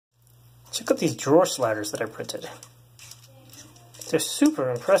Check out these drawer sliders that I printed. They're super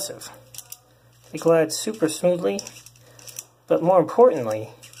impressive. They glide super smoothly, but more importantly,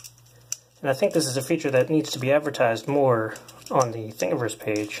 and I think this is a feature that needs to be advertised more on the Thingiverse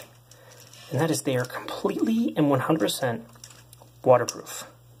page, and that is they are completely and 100% waterproof.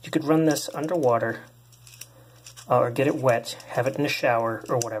 You could run this underwater, or get it wet, have it in a shower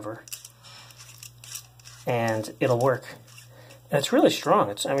or whatever, and it'll work. And it's really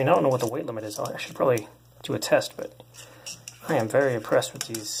strong. I mean, I don't know what the weight limit is. I should probably do a test, but I am very impressed with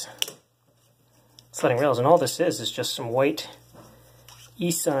these sliding rails. And all this is just some white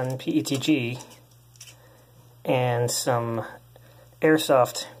eSun PETG and some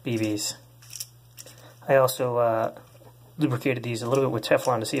airsoft BBs. I also lubricated these a little bit with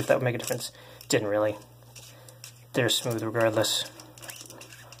Teflon to see if that would make a difference. Didn't really. They're smooth regardless.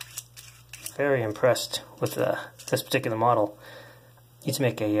 Very impressed with this particular model. Need to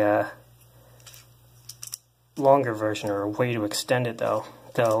make a longer version or a way to extend it though.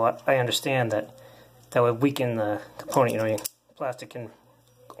 Though I understand that would weaken the component. You know, plastic can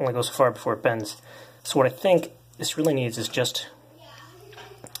only go so far before it bends. So what I think this really needs is just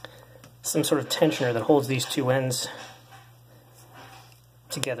some sort of tensioner that holds these two ends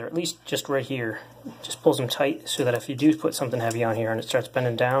together, at least just right here. Just pulls them tight so that if you do put something heavy on here and it starts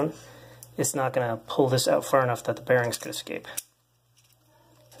bending down, it's not going to pull this out far enough that the bearings could escape.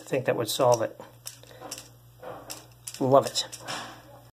 I think that would solve it. Love it.